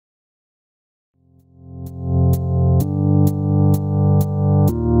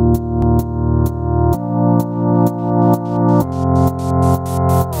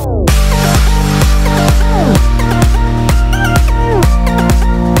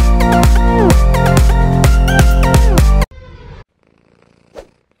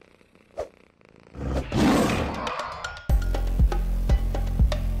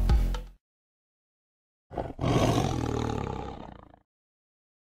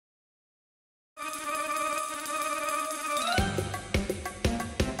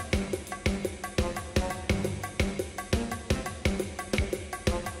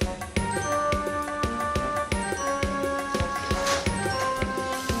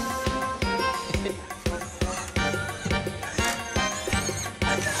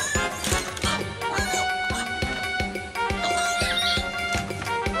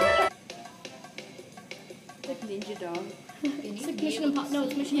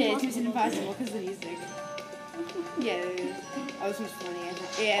Yeah, it's impossible because of the music. Yeah, it is. Oh, this one's funny.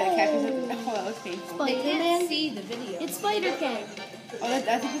 Yeah, the cactus. Oh, that looks painful. They Spider-Man. can't see the video. It's Spider-Cat. Oh, I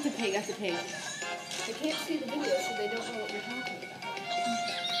think that's a pig. That's a pig. They can't see the video, so they don't know what you're talking about.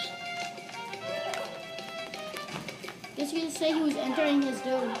 Guess you could say he was entering his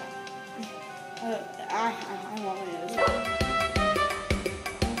dome. I want one of those.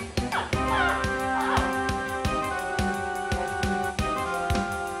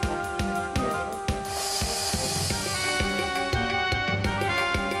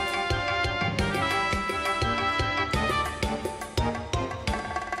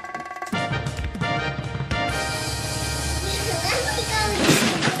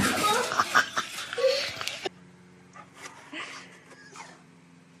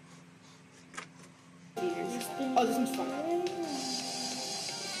 Oh, this one's fun.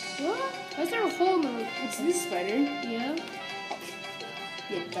 What? Why is there a hole in the roof? It's this spider. Yeah.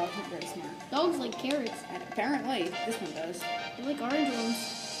 Yeah, dogs are very smart. Dogs like carrots. And apparently, this one does. They like orange ones.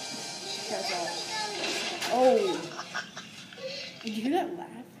 Carrots all. Oh! Did you hear that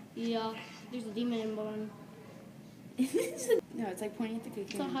laugh? Yeah. There's a demon in one. No, it's like pointing at the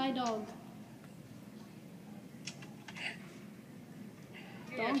cookie. It's a high dog.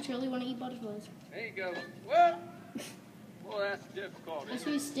 Dogs really want to eat butterflies. There you go. Well, well, that's difficult. That's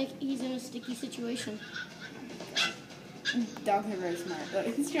why he's in a sticky situation. Dogs are very smart. Look,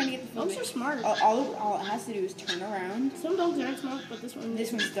 he's trying to get the food. Dogs are smart. All it has to do is turn around. Some dogs aren't smart, but this one.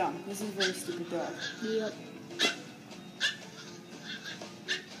 This one's dumb. This is a very stupid dog. Yep.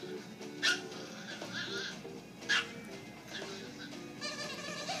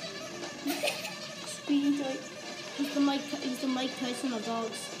 Speedy dog. He's the Mike Tyson of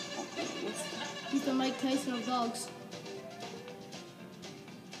dogs. He's the Mike Tyson of dogs.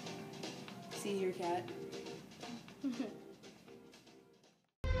 Sees your cat.